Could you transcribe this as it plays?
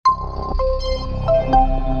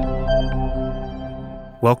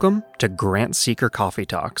Welcome to Grant Seeker Coffee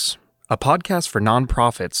Talks, a podcast for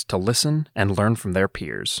nonprofits to listen and learn from their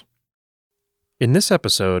peers. In this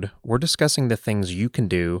episode, we're discussing the things you can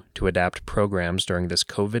do to adapt programs during this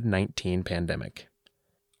COVID-19 pandemic.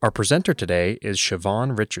 Our presenter today is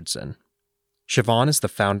Siobhan Richardson. Siobhan is the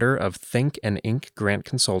founder of Think and Ink Grant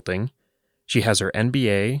Consulting. She has her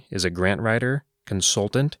MBA, is a grant writer,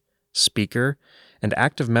 consultant, speaker, and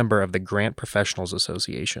active member of the Grant Professionals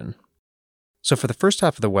Association. So for the first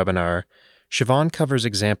half of the webinar, Siobhan covers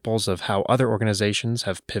examples of how other organizations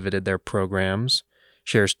have pivoted their programs,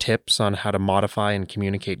 shares tips on how to modify and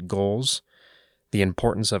communicate goals, the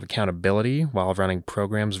importance of accountability while running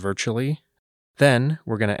programs virtually. Then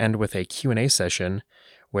we're going to end with a Q&A session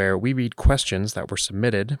where we read questions that were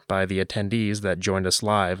submitted by the attendees that joined us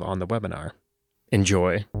live on the webinar.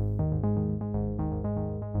 Enjoy.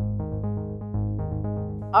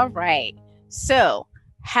 All right. So,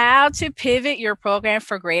 how to pivot your program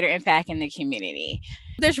for greater impact in the community.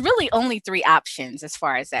 There's really only three options as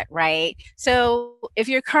far as that, right? So if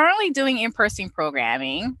you're currently doing in-person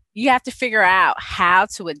programming, you have to figure out how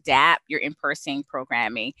to adapt your in-person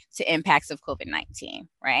programming to impacts of COVID-19,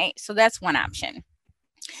 right? So that's one option.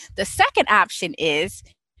 The second option is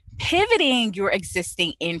pivoting your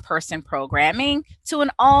existing in-person programming to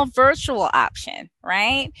an all virtual option,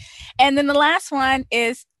 right? And then the last one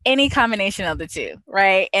is any combination of the two,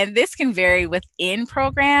 right? And this can vary within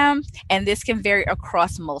programs, and this can vary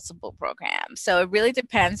across multiple programs. So it really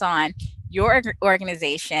depends on your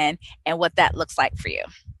organization and what that looks like for you.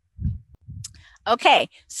 Okay,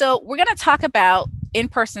 so we're going to talk about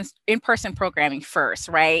in-person programming first,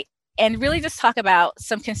 right? And really just talk about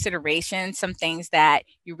some considerations, some things that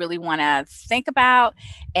you really want to think about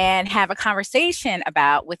and have a conversation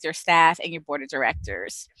about with your staff and your board of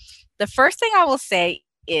directors. The first thing I will say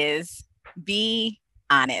is be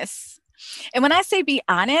honest. And when I say be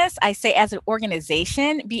honest, I say as an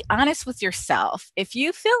organization, be honest with yourself. If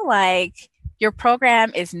you feel like your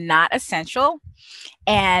program is not essential,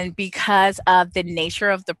 and because of the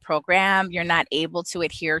nature of the program, you're not able to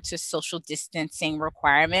adhere to social distancing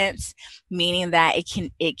requirements, meaning that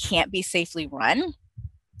it can't be safely run,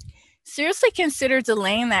 seriously consider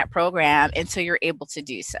delaying that program until you're able to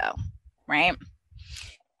do so, right?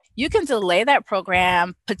 You can delay that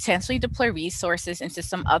program, potentially deploy resources into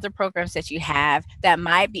some other programs that you have that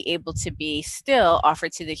might be able to be still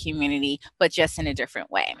offered to the community, but just in a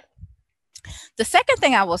different way. The second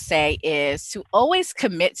thing I will say is to always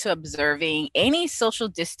commit to observing any social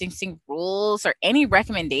distancing rules or any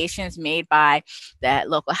recommendations made by the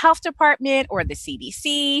local health department or the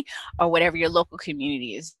CDC or whatever your local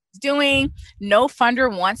community is doing. No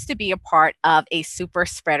funder wants to be a part of a super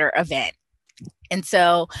spreader event. And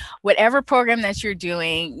so whatever program that you're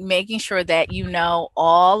doing, making sure that you know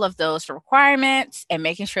all of those requirements and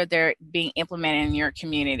making sure they're being implemented in your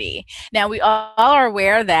community. Now, we all are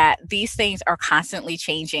aware that these things are constantly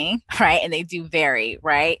changing, right? And they do vary,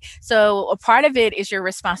 right? So a part of it is your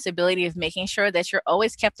responsibility of making sure that you're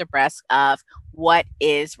always kept abreast of what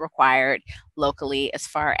is required locally as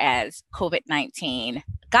far as COVID-19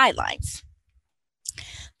 guidelines.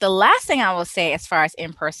 The last thing I will say as far as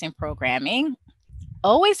in-person programming,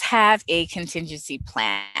 always have a contingency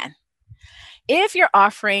plan. If you're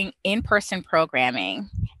offering in-person programming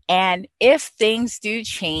and if things do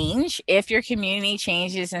change, if your community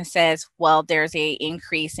changes and says, well, there's an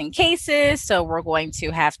increase in cases, so we're going to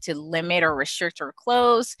have to limit or restrict or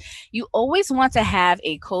close, you always want to have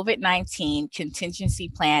a COVID-19 contingency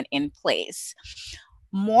plan in place.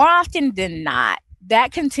 More often than not,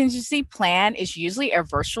 that contingency plan is usually a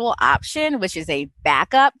virtual option, which is a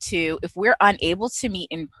backup to if we're unable to meet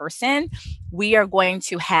in person, we are going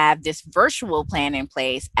to have this virtual plan in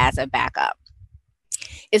place as a backup.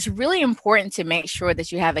 It's really important to make sure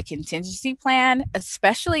that you have a contingency plan,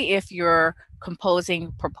 especially if you're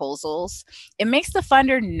composing proposals. It makes the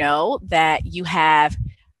funder know that you have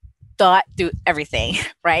thought through everything,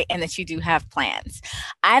 right? And that you do have plans.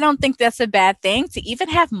 I don't think that's a bad thing to even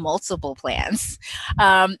have multiple plans.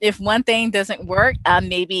 If one thing doesn't work,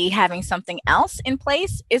 maybe having something else in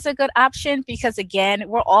place is a good option because again,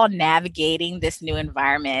 we're all navigating this new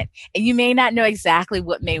environment and you may not know exactly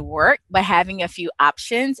what may work, but having a few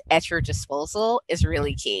options at your disposal is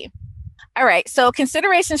really key. All right, so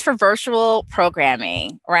considerations for virtual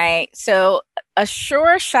programming, right? So a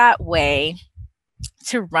sure shot way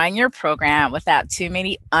to run your program without too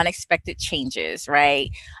many unexpected changes, right?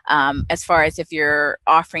 As far as if you're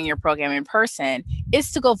offering your program in person,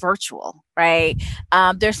 is to go virtual, right?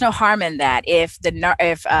 There's no harm in that. If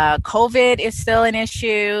COVID is still an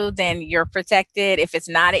issue, then you're protected. If it's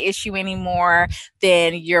not an issue anymore,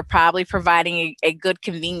 then you're probably providing a good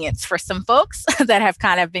convenience for some folks that have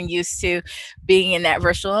kind of been used to being in that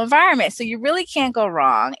virtual environment. So you really can't go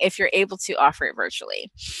wrong if you're able to offer it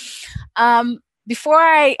virtually. Before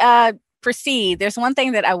I proceed, there's one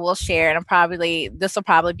thing that I will share, and this will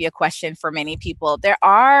probably be a question for many people. There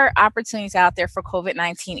are opportunities out there for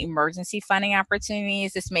COVID-19 emergency funding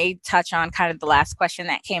opportunities. This may touch on kind of the last question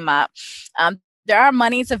that came up. There are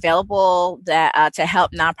monies available that to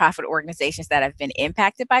help nonprofit organizations that have been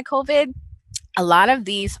impacted by COVID. A lot of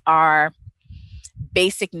these are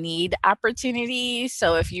basic need opportunities.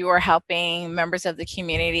 So if you are helping members of the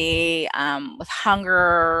community with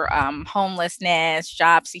hunger, homelessness,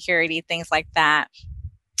 job security, things like that,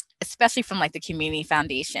 especially from like the community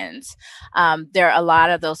foundations, there are a lot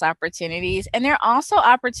of those opportunities. And there are also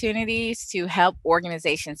opportunities to help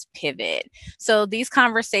organizations pivot. So these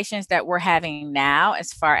conversations that we're having now,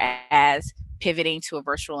 as far as pivoting to a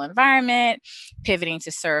virtual environment, pivoting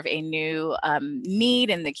to serve a new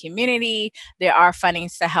need in the community, there are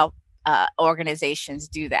fundings to help organizations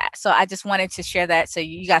do that. So I just wanted to share that. So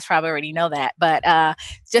you guys probably already know that, but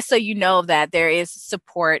just so you know that there is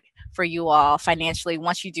support for you all financially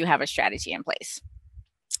once you do have a strategy in place.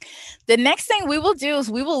 The next thing we will do is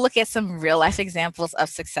we will look at some real life examples of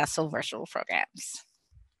successful virtual programs.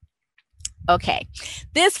 Okay,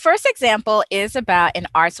 this first example is about an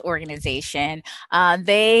arts organization.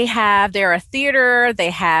 They're a theater, they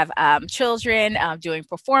have children doing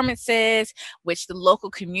performances, which the local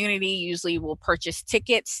community usually will purchase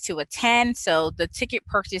tickets to attend. So the ticket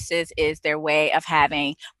purchases is their way of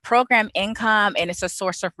having program income, and it's a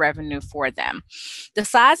source of revenue for them. The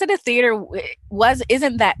size of the theater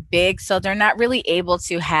isn't that big, so they're not really able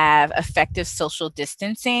to have effective social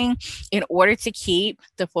distancing in order to keep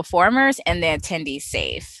the performers and the attendees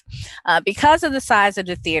safe. Because of the size of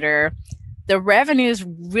the theater, the revenues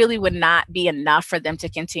really would not be enough for them to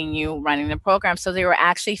continue running the program. So they were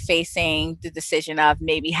actually facing the decision of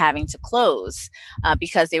maybe having to close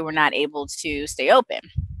because they were not able to stay open.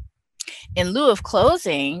 In lieu of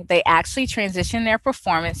closing, they actually transitioned their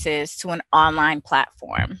performances to an online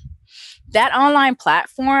platform. That online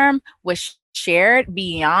platform was shared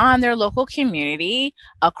beyond their local community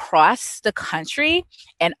across the country,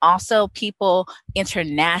 and also people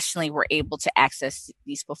internationally were able to access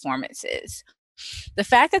these performances. The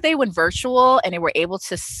fact that they went virtual and they were able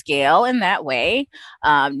to scale in that way,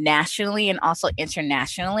 nationally and also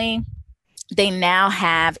internationally, they now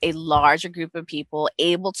have a larger group of people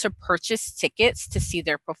able to purchase tickets to see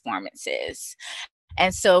their performances.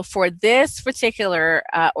 And so for this particular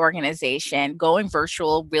organization, going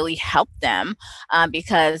virtual really helped them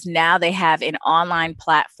because now they have an online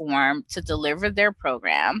platform to deliver their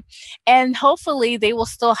program. And hopefully they will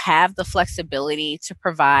still have the flexibility to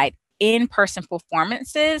provide in-person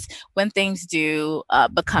performances when things do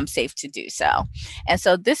become safe to do so. And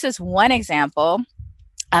so this is one example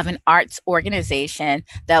of an arts organization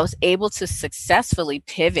that was able to successfully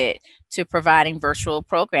pivot to providing virtual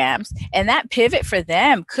programs. And that pivot for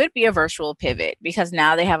them could be a virtual pivot because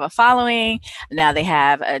now they have a following, now they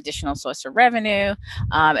have an additional source of revenue,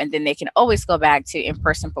 and then they can always go back to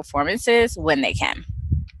in-person performances when they can.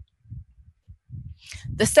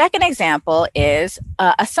 The second example is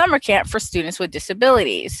a summer camp for students with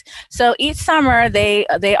disabilities. So each summer they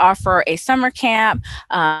offer a summer camp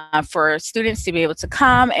for students to be able to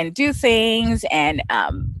come and do things and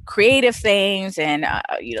creative things and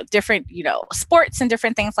different sports and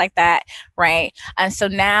different things like that, right? And so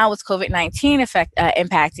now with COVID-19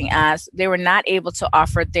 impacting us, they were not able to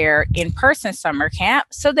offer their in-person summer camp,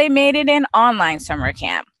 so they made it an online summer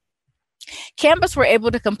camp. Campus were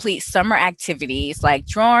able to complete summer activities like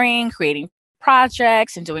drawing, creating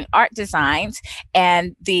projects, and doing art designs.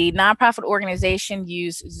 And the nonprofit organization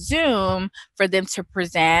used Zoom for them to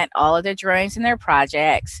present all of their drawings and their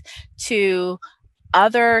projects to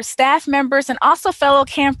other staff members and also fellow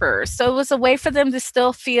campers. So it was a way for them to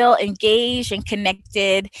still feel engaged and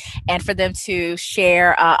connected and for them to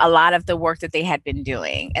share a lot of the work that they had been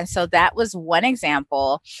doing. And so that was one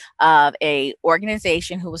example of a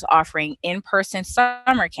organization who was offering in-person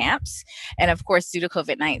summer camps. And of course, due to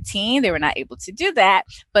COVID-19, they were not able to do that,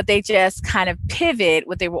 but they just kind of pivot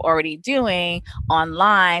what they were already doing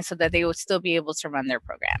online so that they would still be able to run their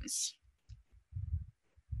programs.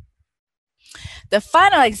 The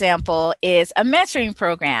final example is a mentoring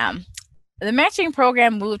program. The mentoring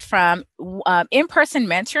program moved from in-person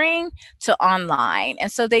mentoring to online.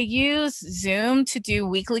 And so they use Zoom to do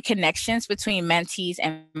weekly connections between mentees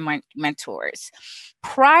and mentors.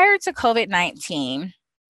 Prior to COVID-19,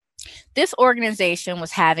 this organization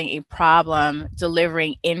was having a problem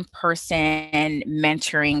delivering in-person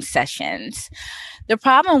mentoring sessions. The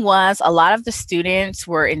problem was a lot of the students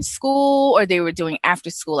were in school or they were doing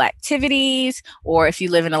after school activities, or if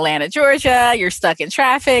you live in Atlanta, Georgia, you're stuck in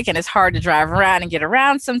traffic and it's hard to drive around and get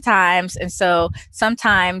around sometimes. And so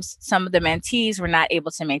sometimes some of the mentees were not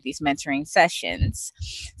able to make these mentoring sessions.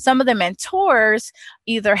 Some of the mentors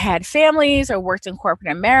either had families or worked in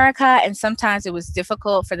corporate America, and sometimes it was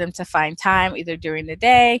difficult for them to find time either during the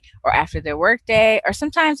day or after their work day, or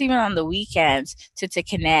sometimes even on the weekends to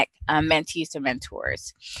connect mentees to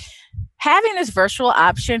mentors. Having this virtual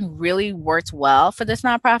option really worked well for this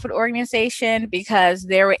nonprofit organization because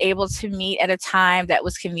they were able to meet at a time that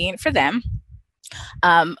was convenient for them.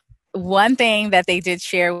 One thing that they did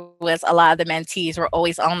share was a lot of the mentees were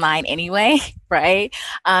always online anyway, right?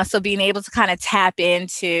 So being able to kind of tap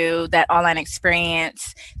into that online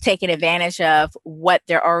experience, taking advantage of what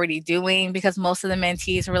they're already doing, because most of the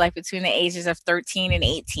mentees were like between the ages of 13 and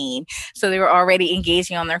 18. So they were already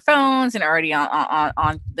engaging on their phones and already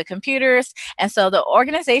on the computers. And so the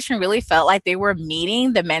organization really felt like they were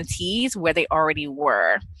meeting the mentees where they already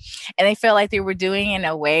were. And they felt like they were doing it in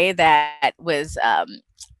a way that was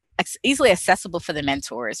easily accessible for the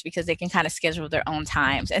mentors because they can kind of schedule their own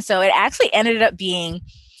times. And so it actually ended up being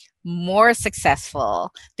more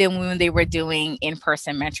successful than when they were doing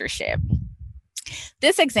in-person mentorship.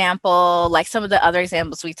 This example, like some of the other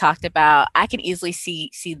examples we talked about, I can easily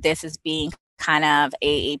see this as being kind of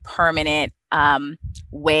a permanent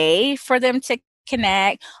way for them to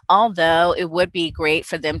connect, although it would be great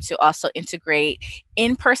for them to also integrate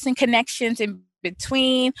in-person connections in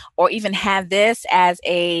between, or even have this as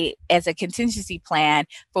a contingency plan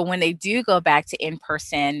for when they do go back to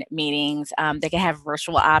in-person meetings. They can have a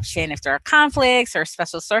virtual option if there are conflicts or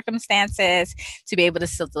special circumstances to be able to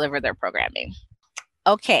still deliver their programming.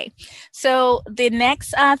 Okay, so the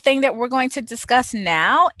next thing that we're going to discuss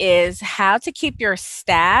now is how to keep your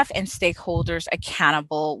staff and stakeholders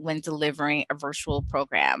accountable when delivering a virtual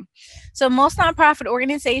program. So most nonprofit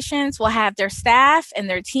organizations will have their staff and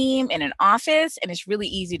their team in an office, and it's really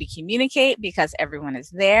easy to communicate because everyone is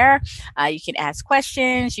there. You can ask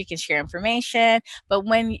questions, you can share information, but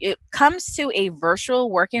when it comes to a virtual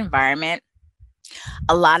work environment,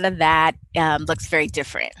 a lot of that looks very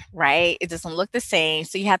different, right? It doesn't look the same.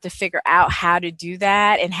 So you have to figure out how to do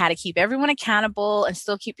that and how to keep everyone accountable and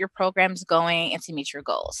still keep your programs going and to meet your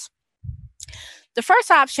goals. The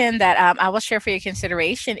first option that I will share for your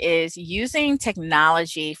consideration is using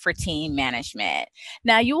technology for team management.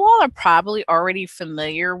 Now, you all are probably already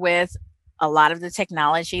familiar with a lot of the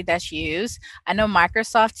technology that's used. I know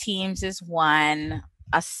Microsoft Teams is one,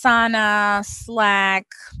 Asana, Slack,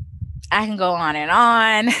 I can go on and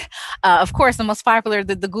on. Of course, the most popular,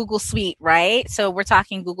 the Google Suite, right? So we're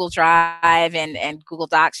talking Google Drive and Google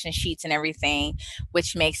Docs and Sheets and everything,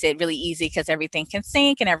 which makes it really easy because everything can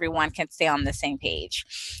sync and everyone can stay on the same page.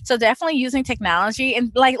 So definitely using technology,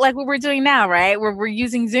 and like what we're doing now, right? We're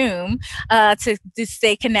using Zoom to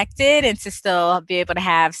stay connected and to still be able to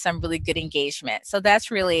have some really good engagement. So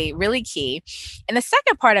that's really, really key. And the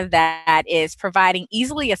second part of that is providing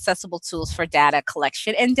easily accessible tools for data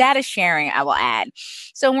collection and data sharing, I will add.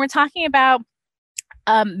 So when we're talking about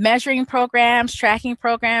measuring programs, tracking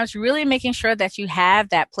programs, really making sure that you have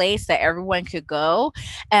that place that everyone could go,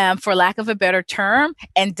 for lack of a better term,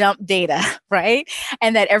 and dump data, right?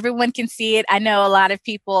 And that everyone can see it. I know a lot of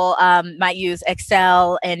people might use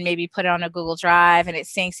Excel and maybe put it on a Google Drive and it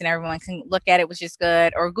syncs and everyone can look at it, which is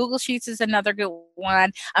good. Or Google Sheets is another good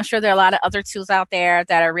one. I'm sure there are a lot of other tools out there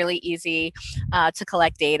that are really easy to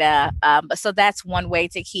collect data. So that's one way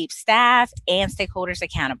to keep staff and stakeholders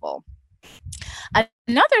accountable.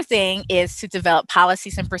 Another thing is to develop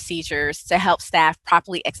policies and procedures to help staff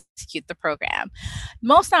properly execute the program.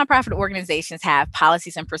 Most nonprofit organizations have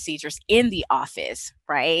policies and procedures in the office,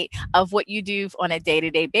 right, of what you do on a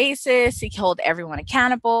day-to-day basis to hold everyone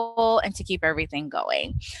accountable and to keep everything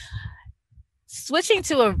going. Switching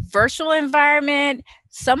to a virtual environment,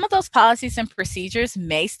 some of those policies and procedures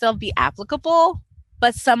may still be applicable,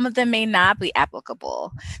 but some of them may not be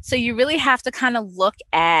applicable. So you really have to kind of look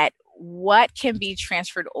at what can be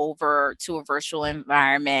transferred over to a virtual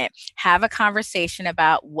environment, have a conversation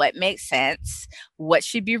about what makes sense, what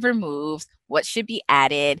should be removed, what should be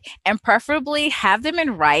added, and preferably have them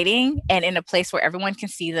in writing and in a place where everyone can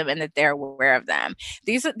see them and that they're aware of them.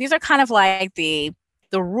 These are kind of like the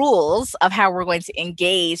the rules of how we're going to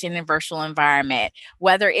engage in a virtual environment,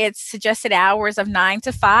 whether it's suggested hours of 9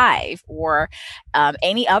 to 5 or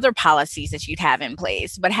any other policies that you'd have in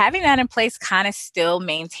place. But having that in place kind of still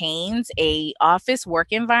maintains a office work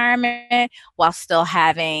environment while still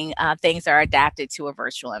having things that are adapted to a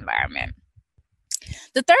virtual environment.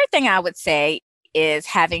 The third thing I would say is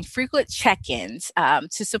having frequent check-ins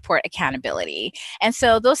to support accountability. And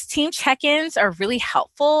so those team check-ins are really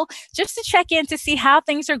helpful just to check in to see how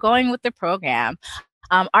things are going with the program.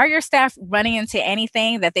 Are your staff running into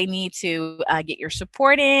anything that they need to get your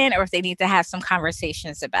support in, or if they need to have some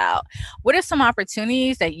conversations about? What are some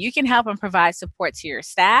opportunities that you can help and provide support to your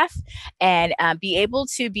staff and be able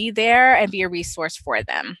to be there and be a resource for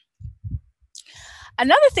them?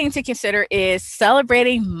 Another thing to consider is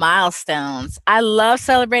celebrating milestones. I love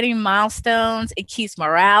celebrating milestones. It keeps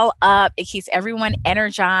morale up. It keeps everyone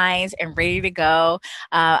energized and ready to go.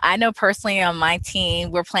 I know personally on my team,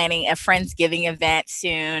 we're planning a Friendsgiving event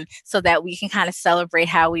soon so that we can kind of celebrate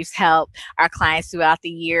how we've helped our clients throughout the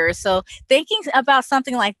year. So thinking about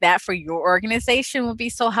something like that for your organization would be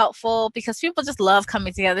so helpful because people just love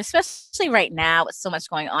coming together, especially right now with so much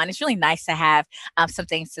going on. It's really nice to have some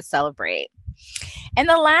things to celebrate. And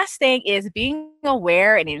the last thing is being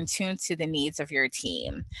aware and in tune to the needs of your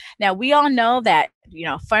team. Now, we all know that,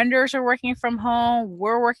 funders are working from home,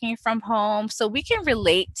 we're working from home, so we can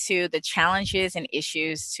relate to the challenges and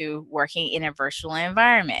issues to working in a virtual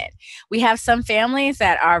environment. We have some families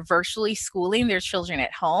that are virtually schooling their children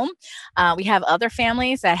at home. We have other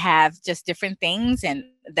families that have just different things and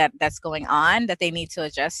that's going on that they need to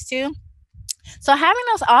adjust to. So having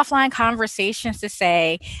those offline conversations to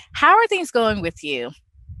say, how are things going with you?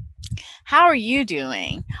 How are you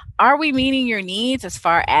doing? Are we meeting your needs as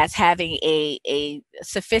far as having a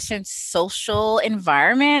sufficient social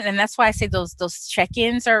environment? And that's why I say those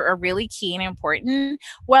check-ins are really key and important,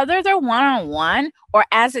 whether they're one-on-one or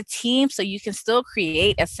as a team, so you can still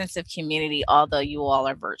create a sense of community, although you all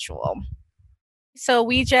are virtual. So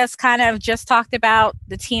we just kind of just talked about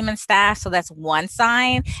the team and staff. So that's one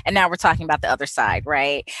side. And now we're talking about the other side,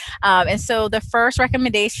 right? And so the first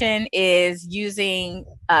recommendation is using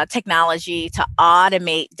technology to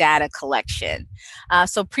automate data collection.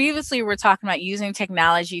 So previously we were talking about using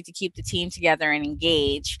technology to keep the team together and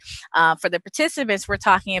engaged. For the participants, we're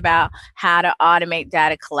talking about how to automate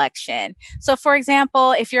data collection. So for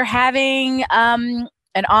example, if you're having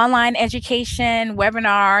an online education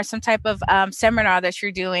webinar, some type of seminar that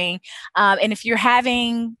you're doing. And if you're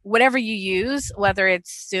having whatever you use, whether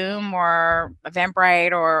it's Zoom or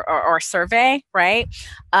Eventbrite or survey, right?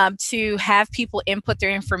 To have people input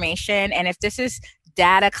their information. And if this is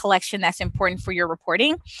data collection that's important for your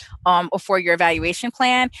reporting or for your evaluation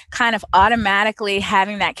plan, kind of automatically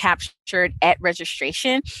having that captured at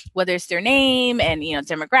registration, whether it's their name and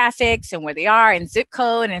demographics and where they are and zip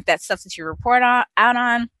code, and if that's stuff that you report out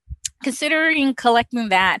on. Considering collecting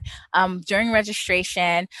that during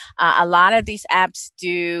registration, a lot of these apps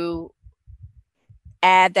do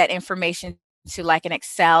add that information to like an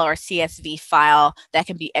Excel or CSV file that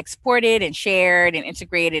can be exported and shared and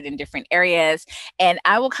integrated in different areas. And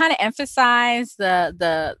I will kind of emphasize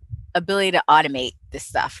the ability to automate this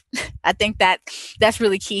stuff. I think that's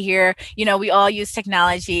really key here. We all use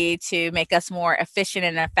technology to make us more efficient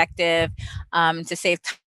and effective, to save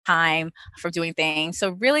time for doing things.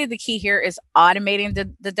 So really the key here is automating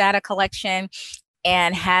the data collection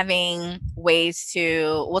and having ways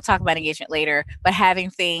to, we'll talk about engagement later, but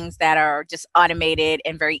having things that are just automated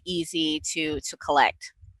and very easy to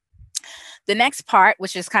collect. The next part,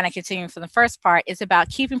 which is kind of continuing from the first part, is about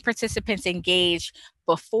keeping participants engaged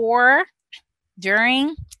before,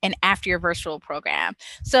 during, and after your virtual program.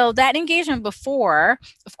 So that engagement before,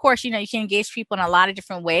 of course, you can engage people in a lot of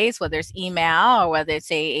different ways, whether it's email or whether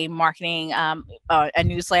it's a marketing, a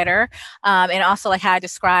newsletter, and also like how I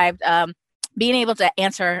described, being able to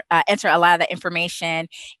enter a lot of that information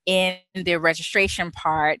in the registration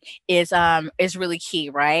part is really key,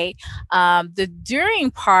 right? The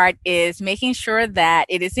during part is making sure that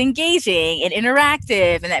it is engaging and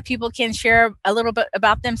interactive, and that people can share a little bit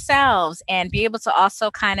about themselves and be able to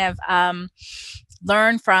also kind of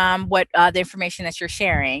learn from what the information that you're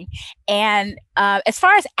sharing. And as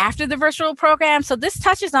far as after the virtual program, so this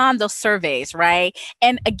touches on those surveys, right?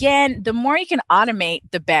 And again, the more you can automate,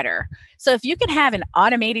 the better. So if you can have an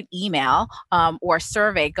automated email or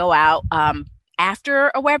survey go out after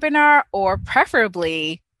a webinar, or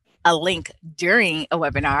preferably a link during a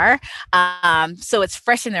webinar, so it's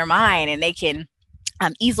fresh in their mind and they can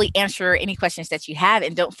easily answer any questions that you have.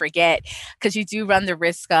 And don't forget, because you do run the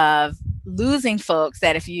risk of losing folks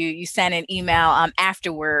that if you send an email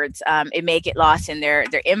afterwards, it may get lost in their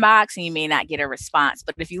inbox and you may not get a response.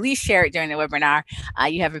 But if you at least share it during the webinar,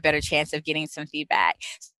 you have a better chance of getting some feedback.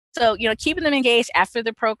 So, keeping them engaged after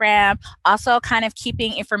the program, also kind of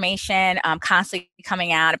keeping information constantly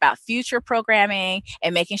coming out about future programming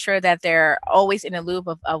and making sure that they're always in the loop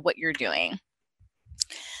of what you're doing.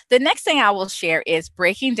 The next thing I will share is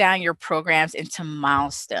breaking down your programs into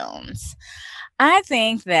milestones. I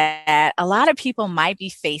think that a lot of people might be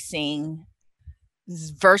facing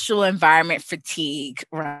virtual environment fatigue,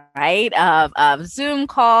 right? Of Zoom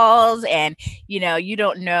calls, and you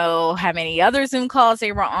don't know how many other Zoom calls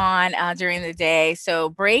they were on during the day. So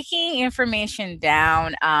breaking information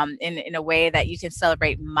down in a way that you can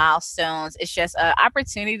celebrate milestones is just an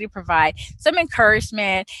opportunity to provide some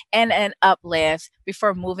encouragement and an uplift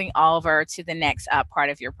before moving over to the next part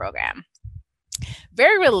of your program.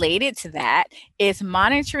 Very related to that is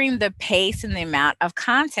monitoring the pace and the amount of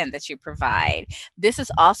content that you provide. This is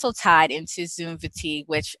also tied into Zoom fatigue,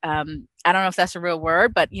 which I don't know if that's a real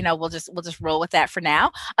word, but we'll just roll with that for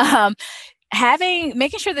now.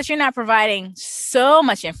 Making sure that you're not providing so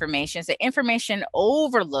much information, it's an information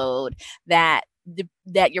overload that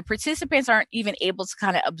your participants aren't even able to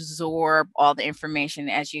kind of absorb all the information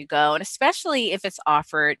as you go, and especially if it's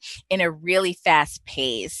offered in a really fast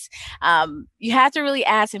pace. You have to really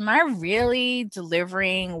ask, am I really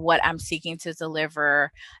delivering what I'm seeking to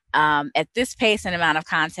deliver at this pace and amount of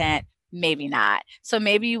content? Maybe not. So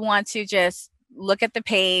maybe you want to just look at the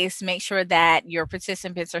pace, make sure that your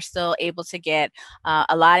participants are still able to get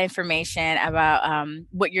a lot of information about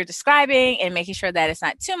what you're describing, and making sure that it's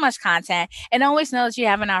not too much content, and always know that you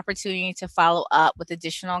have an opportunity to follow up with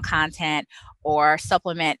additional content or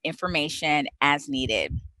supplement information as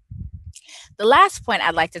needed. The last point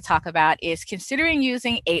I'd like to talk about is considering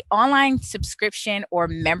using an online subscription or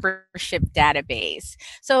membership database.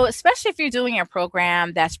 So especially if you're doing a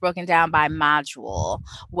program that's broken down by module,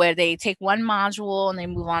 where they take one module and they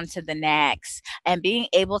move on to the next, and being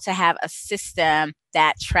able to have a system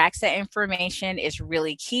that tracks that information is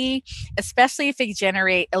really key, especially if they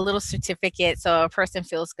generate a little certificate so a person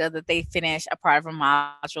feels good that they finish a part of a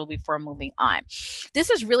module before moving on. This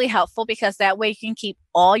is really helpful because that way you can keep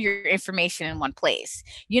all your information in one place.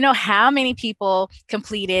 You know how many people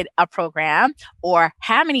completed a program or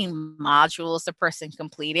how many modules the person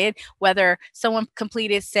completed, whether someone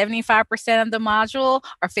completed 75% of the module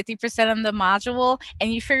or 50% of the module,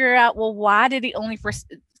 and you figure out, well, why did he only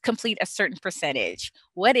complete a certain percentage?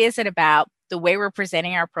 What is it about the way we're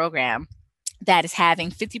presenting our program that is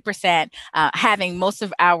having 50%, having most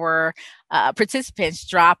of our participants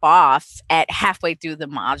drop off at halfway through the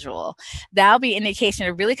module? That'll be an indication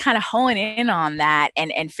to really kind of hone in on that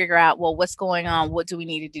and figure out, well, what's going on? What do we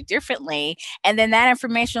need to do differently? And then that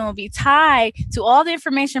information will be tied to all the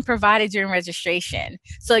information provided during registration.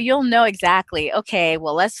 So you'll know exactly, okay,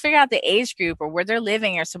 well, let's figure out the age group or where they're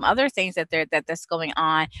living or some other things that's going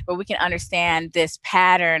on, where we can understand this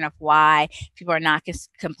pattern of why people are not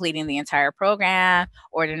completing the entire program,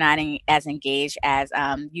 or they're not as engaged as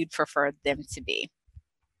you'd prefer them to be.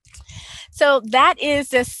 So that is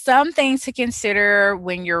just some things to consider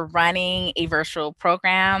when you're running a virtual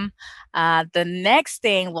program. The next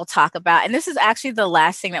thing we'll talk about, and this is actually the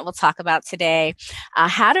last thing that we'll talk about today,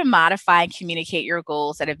 how to modify and communicate your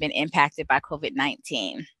goals that have been impacted by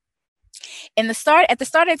COVID-19. At the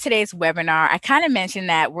start of today's webinar, I kind of mentioned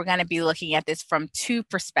that we're going to be looking at this from two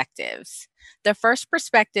perspectives. The first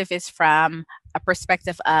perspective is from a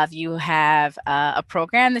perspective of you have a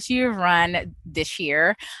program that you've run this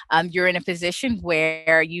year. You're in a position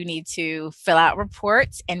where you need to fill out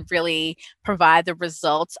reports and really provide the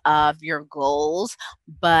results of your goals,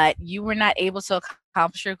 but you were not able to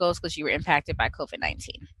accomplish your goals because you were impacted by COVID-19.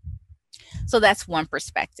 So that's one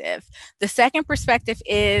perspective. The second perspective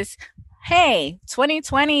is, hey,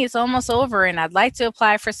 2020 is almost over and I'd like to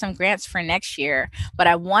apply for some grants for next year, but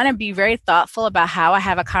I want to be very thoughtful about how I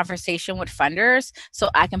have a conversation with funders so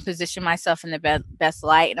I can position myself in the best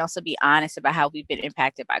light, and also be honest about how we've been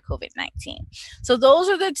impacted by COVID-19. So those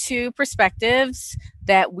are the two perspectives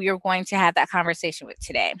that we are going to have that conversation with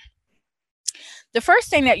today. The first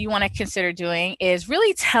thing that you want to consider doing is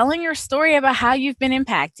really telling your story about how you've been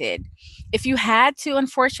impacted. If you had to,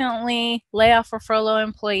 unfortunately, lay off or furlough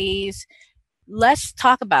employees, let's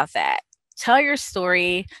talk about that. Tell your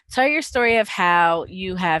story of how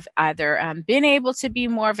you have either been able to be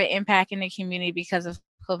more of an impact in the community because of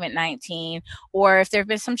COVID-19, or if there have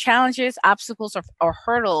been some challenges, obstacles, or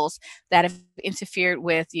hurdles that have interfered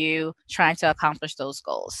with you trying to accomplish those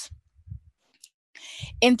goals.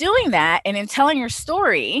 In doing that and in telling your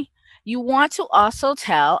story, You want to also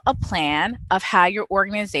tell a plan of how your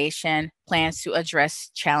organization plans to address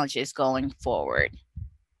challenges going forward.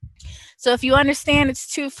 So if you understand,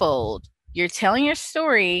 it's twofold. You're telling your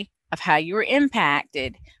story of how you were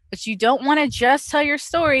impacted, but you don't want to just tell your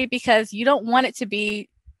story because you don't want it to be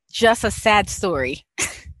just a sad story.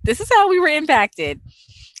 This is how we were impacted.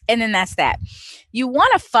 And then that's that. You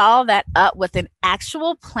want to follow that up with an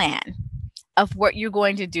actual plan of what you're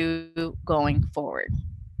going to do going forward.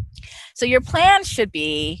 So your plan should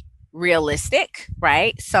be realistic,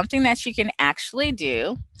 right? Something that you can actually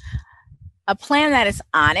do. A plan that is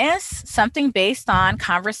honest, something based on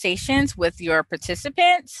conversations with your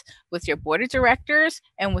participants, with your board of directors,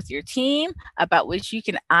 and with your team about which you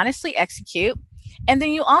can honestly execute. And then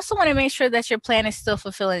you also want to make sure that your plan is still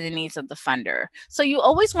fulfilling the needs of the funder. So you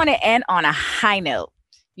always want to end on a high note.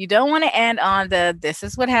 You don't want to end on this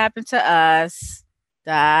is what happened to us,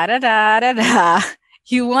 da da da da da.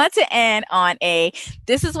 You want to end on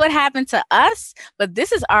this is what happened to us, but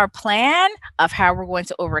this is our plan of how we're going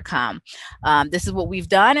to overcome. This is what we've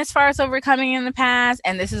done as far as overcoming in the past,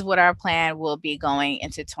 and this is what our plan will be going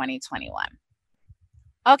into 2021.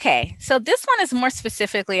 Okay, so this one is more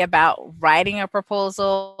specifically about writing a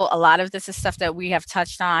proposal. A lot of this is stuff that we have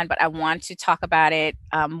touched on, but I want to talk about it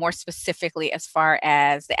more specifically as far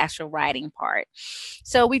as the actual writing part.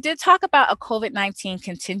 So we did talk about a COVID-19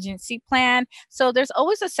 contingency plan. So there's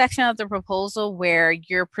always a section of the proposal where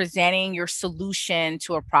you're presenting your solution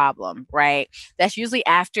to a problem, right? That's usually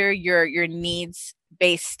after your needs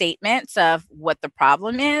based statements of what the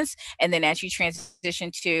problem is. And then as you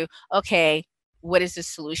transition to, okay, what is the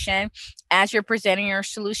solution? As you're presenting your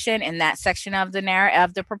solution in that section of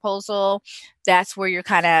the proposal, that's where you're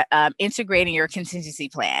kind of integrating your contingency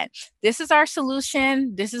plan. This is our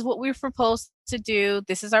solution. This is what we've proposed to do.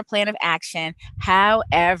 This is our plan of action.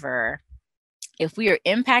 However, if we are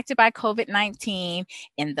impacted by COVID-19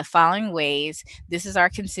 in the following ways, this is our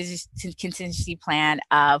contingency plan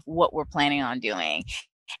of what we're planning on doing.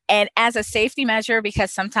 And as a safety measure,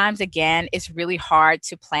 because sometimes, again, it's really hard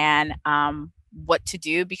to plan what to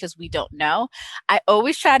do because we don't know, I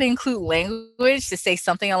always try to include language to say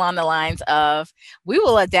something along the lines of, we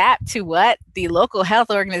will adapt to what the local health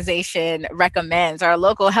organization recommends, our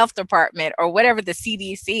local health department, or whatever the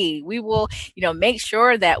CDC. We will, make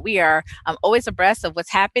sure that we are always abreast of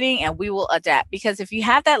what's happening, and we will adapt. Because if you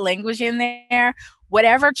have that language in there,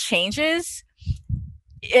 whatever changes,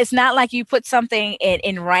 it's not like you put something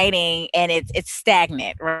in writing and it's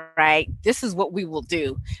stagnant, right? This is what we will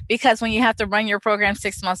do. Because when you have to run your program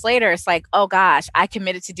 6 months later, it's like, oh gosh, I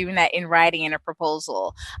committed to doing that in writing in a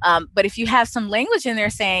proposal. But if you have some language in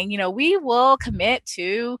there saying, we will commit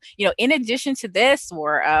to, in addition to this,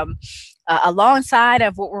 or alongside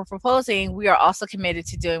of what we're proposing, we are also committed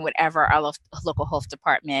to doing whatever our local health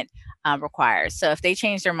department requires. So if they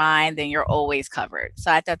change their mind, then you're always covered.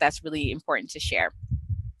 So I thought that's really important to share.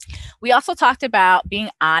 We also talked about being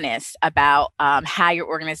honest about how your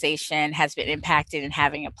organization has been impacted and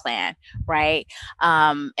having a plan, right?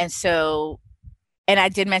 And I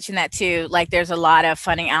did mention that too, like there's a lot of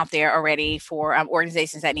funding out there already for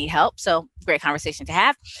organizations that need help. So great conversation to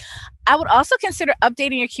have. I would also consider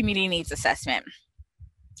updating your community needs assessment.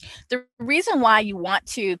 The reason why you want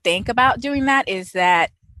to think about doing that is that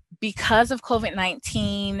because of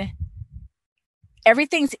COVID-19,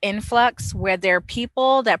 everything's in flux, where there are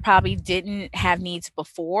people that probably didn't have needs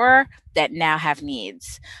before that now have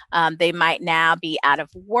needs. They might now be out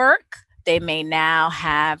of work. They may now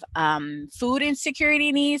have food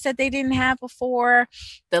insecurity needs that they didn't have before.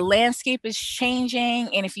 The landscape is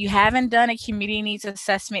changing. And if you haven't done a community needs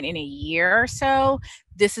assessment in a year or so,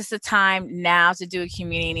 this is the time now to do a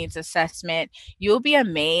community needs assessment. You'll be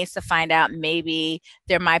amazed to find out maybe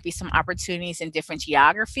there might be some opportunities in different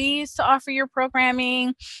geographies to offer your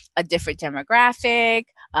programming, a different demographic,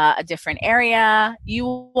 a different area.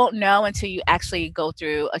 You won't know until you actually go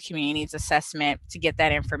through a community needs assessment to get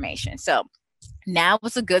that information. So now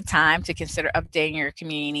is a good time to consider updating your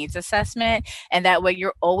community needs assessment. And that way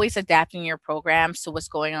you're always adapting your programs to what's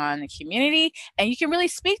going on in the community. And you can really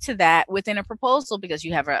speak to that within a proposal because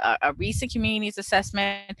you have a recent community needs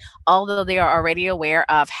assessment. Although they are already aware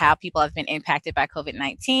of how people have been impacted by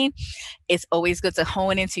COVID-19, it's always good to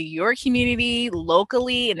hone into your community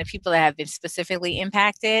locally and the people that have been specifically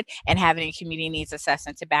impacted and having a community needs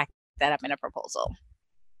assessment to back that up in a proposal.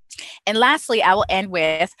 And lastly, I will end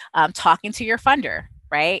with talking to your funder,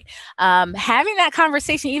 right? Having that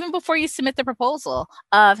conversation even before you submit the proposal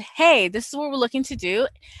of, hey, this is what we're looking to do.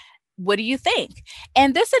 What do you think?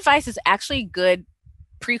 And this advice is actually good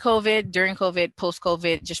pre-COVID, during COVID,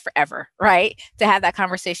 post-COVID, just forever, right? To have that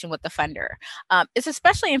conversation with the funder. It's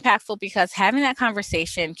especially impactful because having that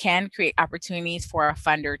conversation can create opportunities for a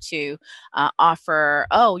funder to offer,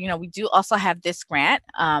 oh, we do also have this grant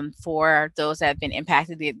for those that have been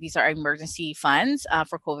impacted. These are emergency funds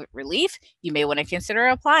for COVID relief. You may want to consider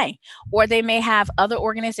applying. Or they may have other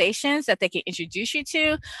organizations that they can introduce you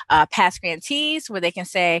to, past grantees, where they can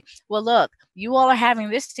say, well, look, you all are having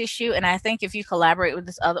this issue, and I think if you collaborate with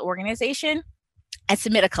this other organization and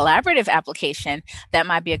submit a collaborative application, that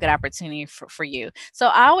might be a good opportunity for you. So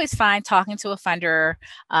I always find talking to a funder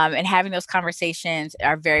and having those conversations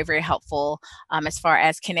are very, very helpful as far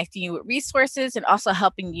as connecting you with resources and also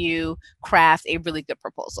helping you craft a really good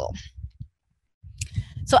proposal.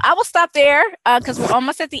 So I will stop there because we're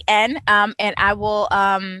almost at the end, and I will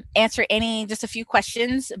answer just a few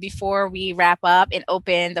questions before we wrap up and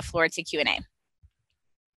open the floor to Q&A.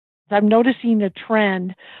 I'm noticing a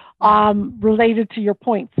trend related to your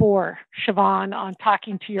point 4, Siobhan, on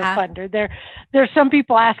talking to your funder. There's some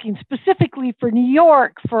people asking specifically for New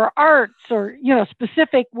York, for arts, or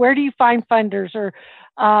specific, where do you find funders, or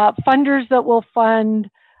funders that will fund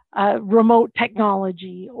remote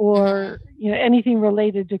technology or anything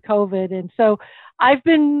related to COVID. And so I've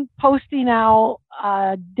been posting out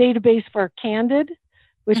a database for Candid,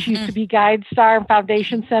 which used to be GuideStar and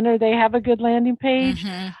Foundation Center. They have a good landing page.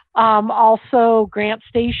 Also Grant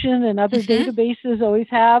Station and other databases always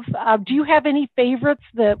have. Do you have any favorites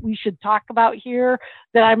that we should talk about here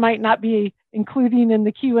that I might not be including in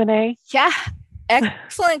the Q&A? Yeah.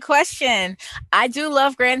 Excellent question. I do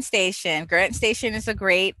love Grant Station. Grant Station is a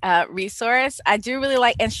great resource. I do really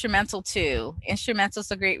like Instrumental too. Instrumental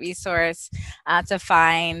is a great resource to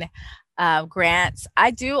find grants.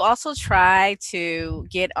 I do also try to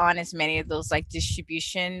get on as many of those like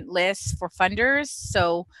distribution lists for funders.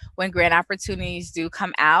 So when grant opportunities do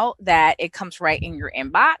come out, that it comes right in your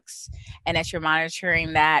inbox and that you're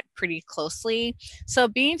monitoring that pretty closely. So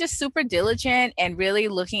being just super diligent and really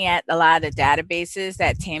looking at a lot of the databases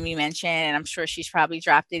that Tammy mentioned, and I'm sure she's probably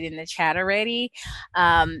dropped it in the chat already,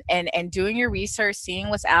 and doing your research, seeing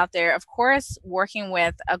what's out there. Of course, working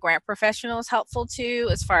with a grant professional is helpful too,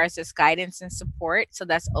 as far as this guidance and support. So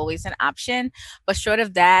that's always an option. But short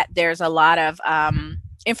of that, there's a lot of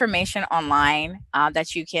information online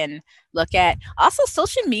that you can look at. Also,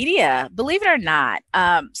 social media, believe it or not,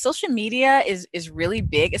 social media is really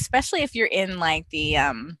big, especially if you're in like the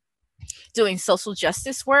doing social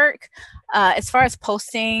justice work. As far as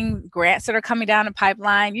posting grants that are coming down the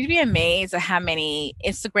pipeline, you'd be amazed at how many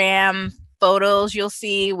Instagram photos you'll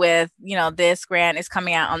see with, this grant is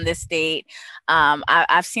coming out on this date.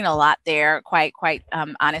 I've seen a lot there, quite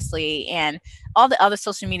honestly, and all the other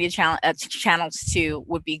social media channels too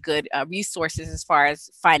would be good resources as far as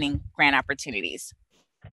finding grant opportunities.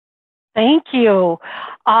 Thank you.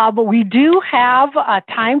 But we do have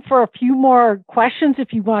time for a few more questions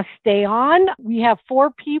if you want to stay on. We have 4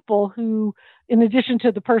 people who, in addition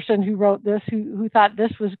to the person who wrote this, who thought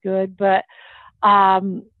this was good, but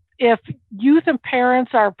if youth and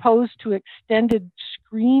parents are opposed to extended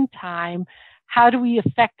screen time, how do we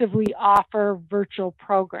effectively offer virtual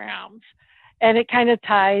programs? And it kind of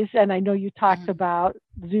ties, and I know you talked about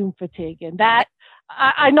Zoom fatigue, and that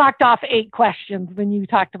I knocked off 8 questions when you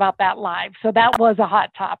talked about that live. So that was a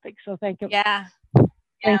hot topic. So thank you.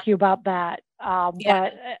 Thank you about that.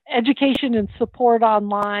 But education and support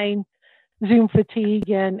online, Zoom fatigue,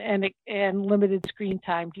 and limited screen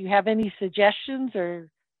time. Do you have any suggestions or?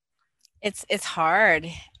 It's hard.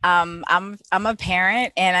 I'm a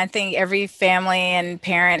parent, and I think every family and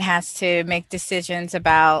parent has to make decisions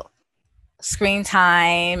about screen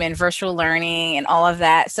time and virtual learning and all of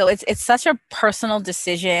that. So it's such a personal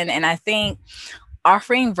decision, and I think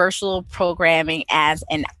offering virtual programming as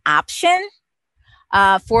an option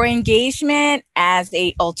for engagement as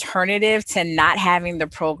a alternative to not having the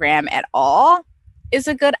program at all is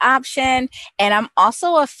a good option. And I'm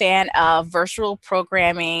also a fan of virtual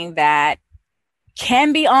programming that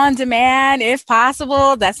can be on demand if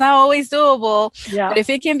possible. That's not always doable. But if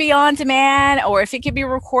it can be on demand, or if it can be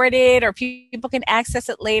recorded, or people can access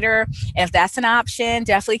it later, and if that's an option,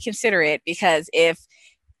 definitely consider it. Because if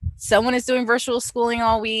someone is doing virtual schooling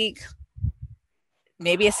all week,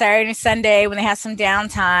 maybe a Saturday and Sunday when they have some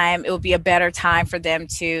downtime, it will be a better time for them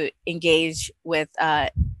to engage with a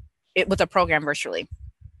program virtually.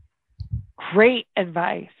 Great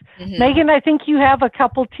advice. Megan, I think you have a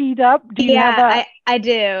couple teed up. Do you have I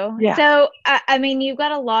do. Yeah. So, I mean, you've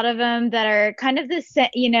got a lot of them that are kind of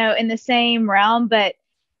in the same realm, but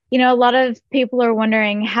a lot of people are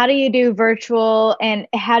wondering, how do you do virtual, and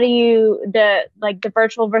how do you the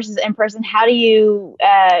virtual versus in person? How do you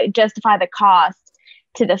justify the cost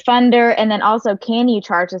to the funder, and then also, can you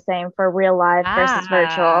charge the same for real life versus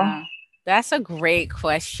virtual? That's a great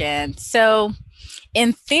question. So,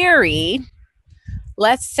 in theory,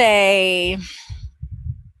 let's say,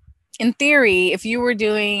 if you were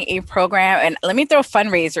doing a program, and let me throw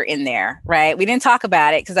fundraiser in there, right? We didn't talk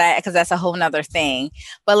about it because that's a whole nother thing.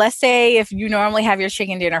 But let's say if you normally have your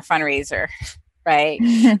chicken dinner fundraiser, right?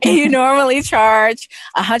 And you normally charge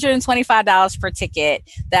 $125 per ticket.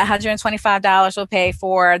 That $125 will pay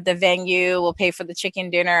for the venue, will pay for the chicken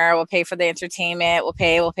dinner, will pay for the entertainment, will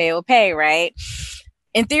pay, right?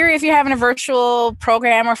 In theory, if you're having a virtual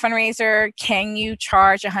program or fundraiser, can you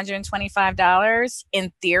charge $125?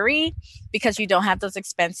 In theory, because you don't have those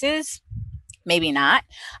expenses? Maybe not.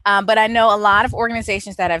 But I know a lot of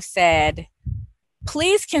organizations that have said,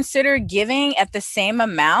 please consider giving at the same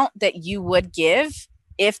amount that you would give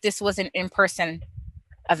if this was an in-person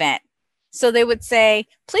event. So they would say,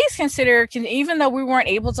 please consider, even though we weren't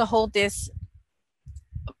able to hold this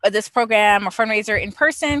program or fundraiser in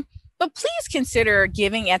person, but please consider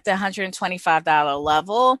giving at the $125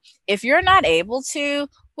 level. If you're not able to,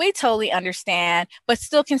 we totally understand, but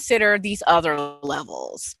still consider these other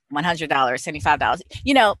levels, $100,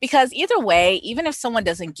 $75, because either way, even if someone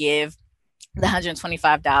doesn't give the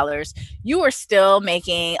 $125, you are still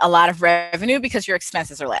making a lot of revenue because your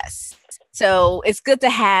expenses are less. So it's good to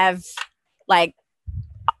have,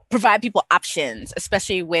 provide people options,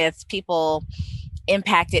 especially with people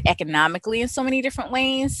impacted economically in so many different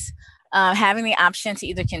ways. Having the option to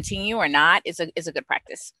either continue or not is a good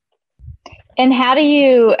practice. And how do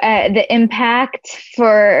you the impact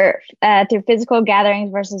for through physical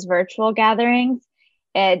gatherings versus virtual gatherings?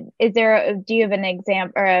 Do you have an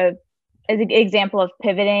example of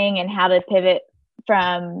pivoting, and how to pivot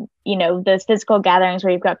from those physical gatherings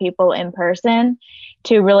where you've got people in person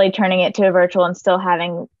to really turning it to a virtual and still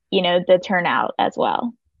having the turnout as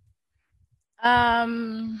well?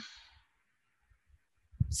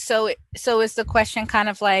 So is the question kind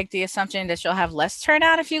of like the assumption that you'll have less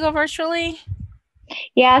turnout if you go virtually?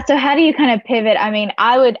 Yeah. So how do you kind of pivot? I mean,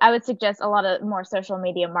 I would suggest a lot of more social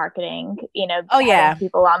media marketing,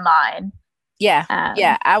 people online. Yeah.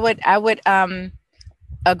 I would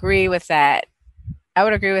agree with that.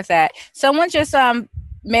 Someone just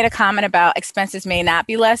made a comment about expenses may not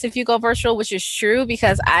be less if you go virtual, which is true,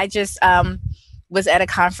 because I just was at a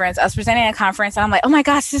conference. I was presenting at a conference, and I'm like, oh my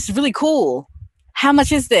gosh, this is really cool. How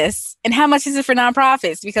much is this? And how much is it for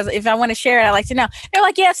nonprofits? Because if I want to share it, I like to know. They're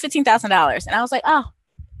like, yeah, it's $15,000. And I was like, oh,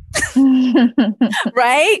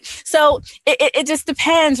 right. So it just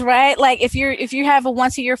depends, right? Like if you have a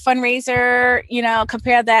once a year fundraiser,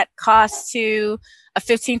 compare that cost to a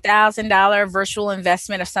 $15,000 virtual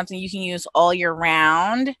investment of something you can use all year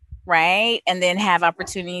round, right? And then have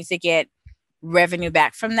opportunities to get revenue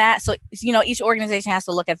back from that. So, each organization has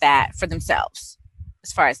to look at that for themselves.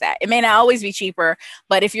 As far as that, it may not always be cheaper,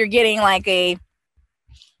 but if you're getting like a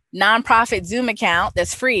nonprofit Zoom account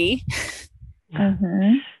that's free,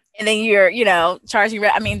 and then you're, charging,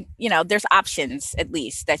 there's options at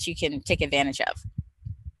least that you can take advantage of.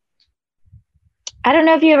 I don't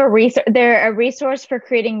know if you have a resource for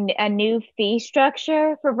creating a new fee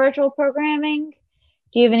structure for virtual programming.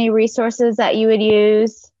 Do you have any resources that you would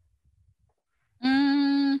use?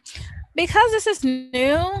 Because this is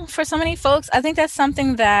new for so many folks, I think that's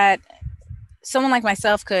something that someone like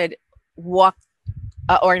myself could walk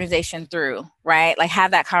an organization through, right? Like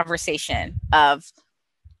have that conversation of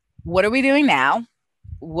what are we doing now?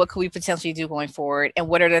 What could we potentially do going forward? And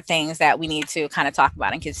what are the things that we need to kind of talk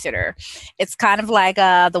about and consider? It's kind of like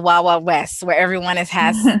the Wild Wild West, where everyone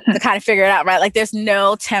has to kind of figure it out, right? Like there's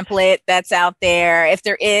no template that's out there. If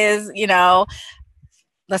there is,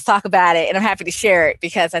 let's talk about it. And I'm happy to share it,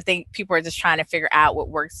 because I think people are just trying to figure out what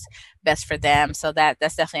works best for them. So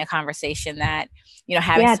that's definitely a conversation that,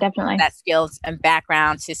 having definitely that skills and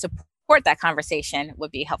background to support that conversation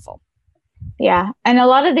would be helpful. Yeah. And a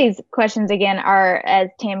lot of these questions, again, are, as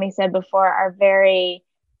Tammy said before, are very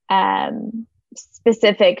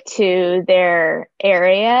specific to their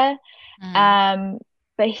area.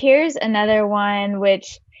 But here's another one,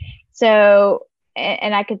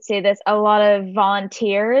 and I could say this, a lot of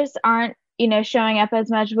volunteers aren't, showing up as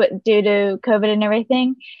much due to COVID and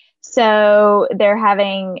everything. So they're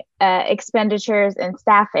having expenditures in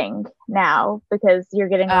staffing now because you're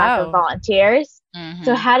getting lots of volunteers.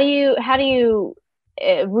 So how do you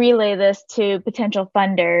relay this to potential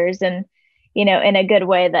funders and, in a good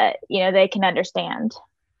way that, they can understand?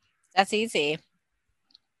 That's easy.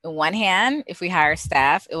 in one hand, if we hire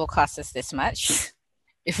staff, it will cost us this much.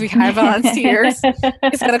 If we hire volunteers,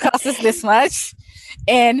 it's going to cost us this much.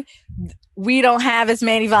 And we don't have as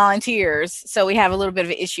many volunteers. So we have a little bit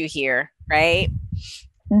of an issue here, right?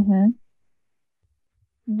 Mm-hmm.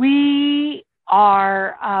 We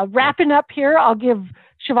are wrapping up here. I'll give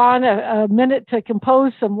Siobhan a minute to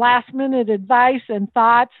compose some last minute advice and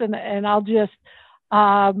thoughts. And I'll just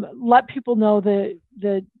let people know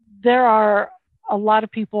that there are a lot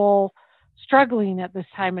of people struggling at this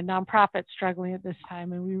time and nonprofits struggling at this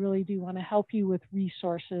time. And we really do want to help you with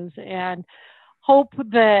resources and hope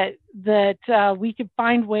that we could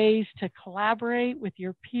find ways to collaborate with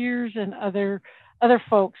your peers and other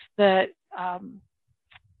folks that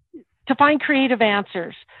to find creative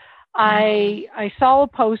answers. I saw a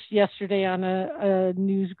post yesterday on a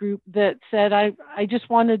news group that said, I just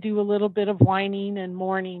want to do a little bit of whining and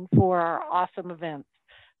mourning for our awesome events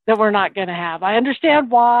that we're not going to have. I understand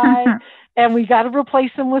why, and we got to replace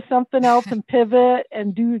them with something else and pivot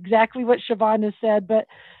and do exactly what Siobhan has said, but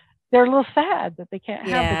they're a little sad that they can't have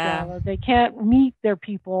the gala. They can't meet their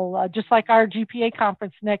people, just like our GPA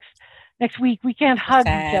conference next week. We can't hug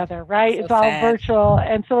each other, right? It's all virtual.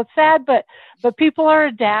 And so it's sad, but people are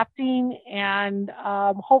adapting, and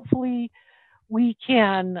hopefully we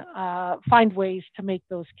can find ways to make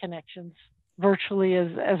those connections virtually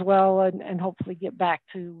as well, and hopefully get back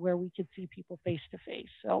to where we could see people face to face.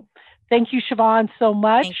 So thank you, Siobhan, so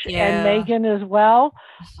much, and Megan as well.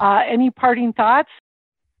 Any parting thoughts?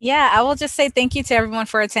 Yeah, I will just say thank you to everyone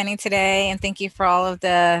for attending today, and thank you for all of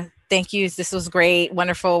the thank yous. This was great,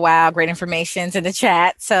 wonderful, wow, great information in the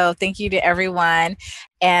chat. So thank you to everyone.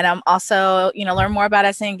 And also, learn more about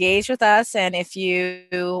us and engage with us. And if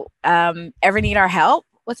you ever need our help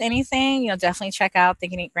with anything, definitely check out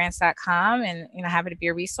thinkandinkgrants.com, and happy to be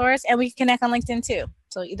a resource. And we can connect on LinkedIn too.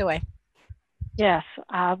 So either way. Yes,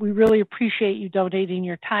 we really appreciate you donating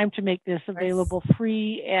your time to make this available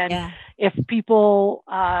free. And if people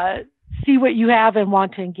see what you have and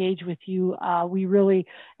want to engage with you, we really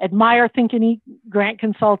admire Think and Ink Grant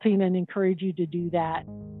Consulting and encourage you to do that.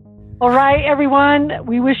 All right, everyone,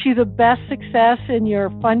 we wish you the best success in your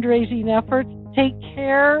fundraising efforts. Take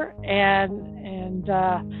care, and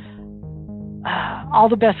all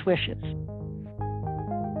the best wishes.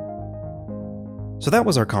 So that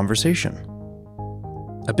was our conversation.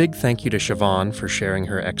 A big thank you to Siobhan for sharing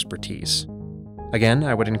her expertise. Again,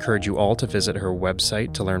 I would encourage you all to visit her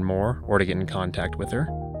website to learn more or to get in contact with her.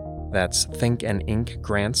 That's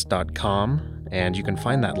thinkandinkgrants.com, and you can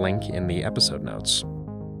find that link in the episode notes.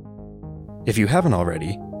 If you haven't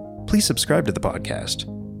already, please subscribe to the podcast.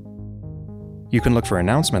 You can look for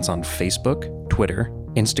announcements on Facebook, Twitter,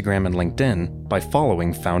 Instagram, and LinkedIn by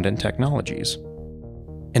following Foundant Technologies.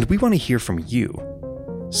 And we want to hear from you.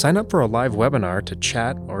 Sign up for a live webinar to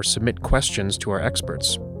chat or submit questions to our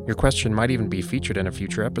experts. Your question might even be featured in a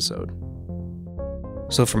future episode.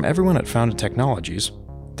 So from everyone at Foundant Technologies,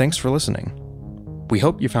 thanks for listening. We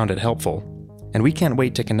hope you found it helpful, and we can't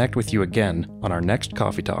wait to connect with you again on our next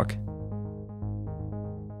Coffee Talk.